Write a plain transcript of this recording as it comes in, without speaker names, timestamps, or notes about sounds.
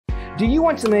Do you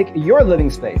want to make your living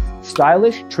space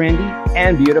stylish, trendy,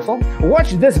 and beautiful?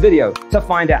 Watch this video to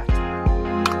find out.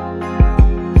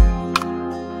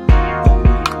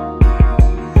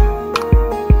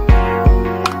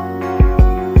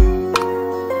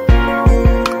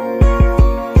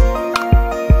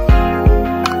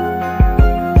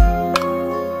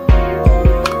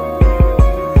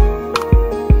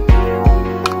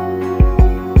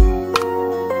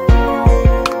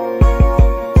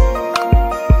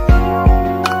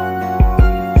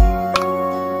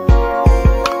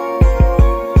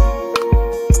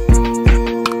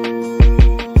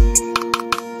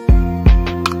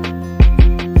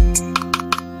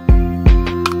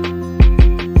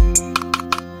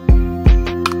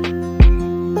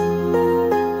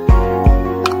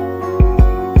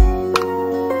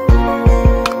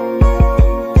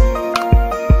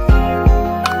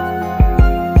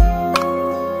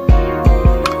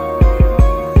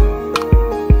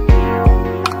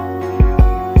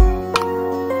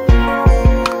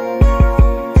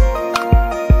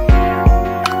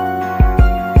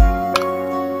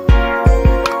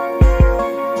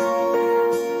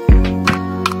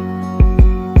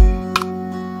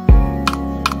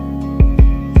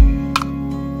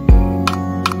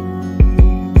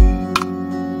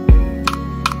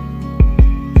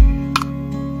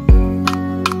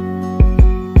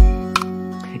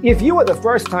 If you are the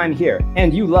first time here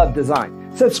and you love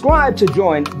design, subscribe to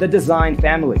join the design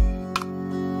family.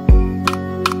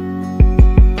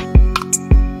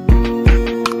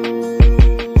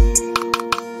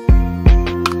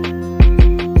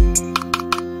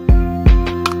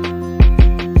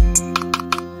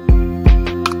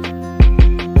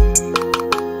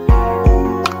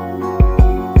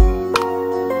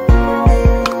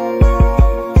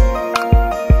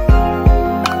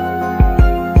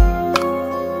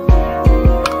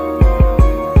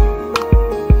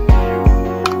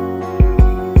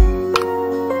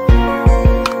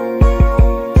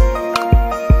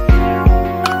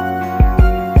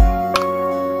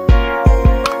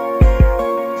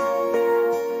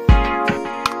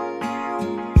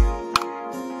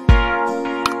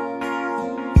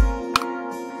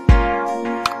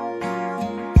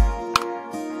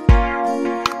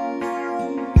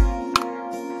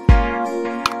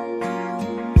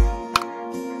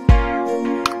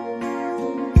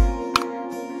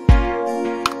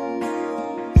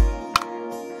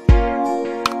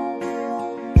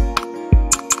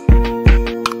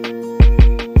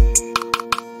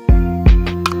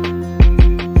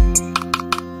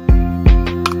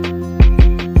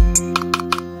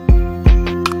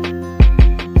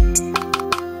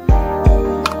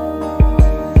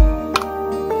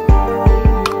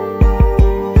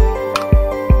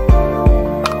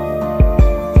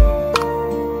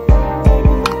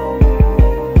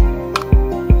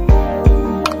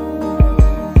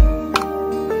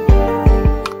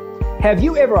 Have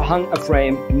you ever hung a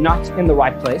frame not in the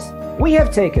right place? We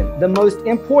have taken the most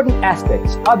important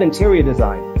aspects of interior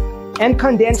design and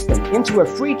condensed them into a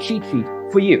free cheat sheet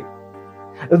for you.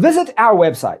 Visit our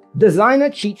website,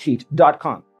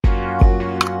 designercheatsheet.com.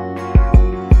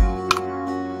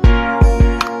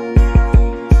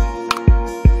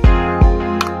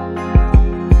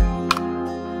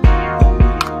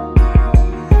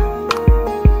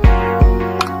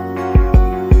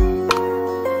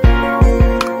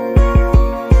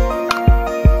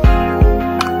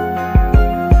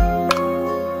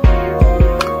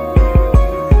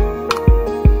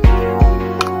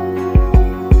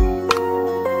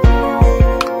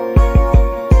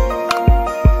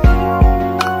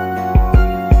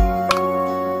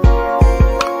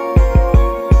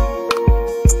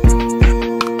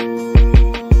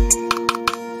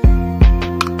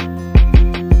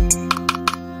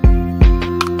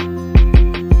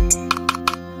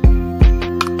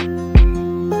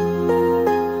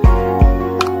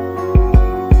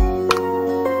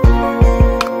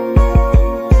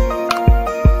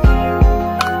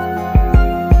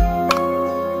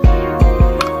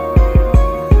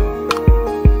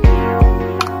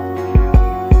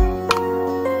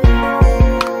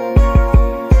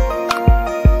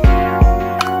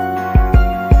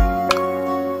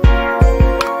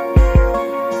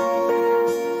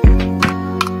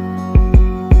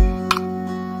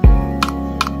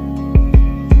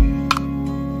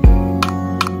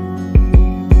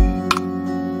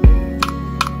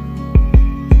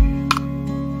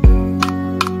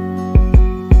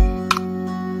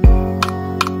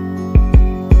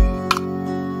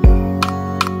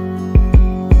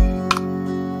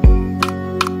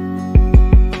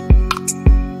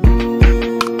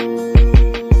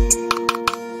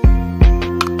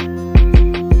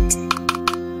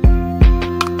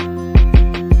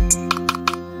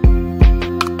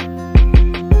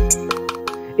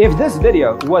 If this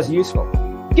video was useful,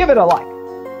 give it a like.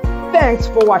 Thanks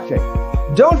for watching.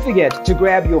 Don't forget to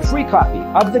grab your free copy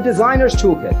of the Designer's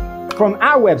Toolkit from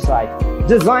our website,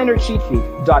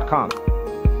 designercheatsheet.com.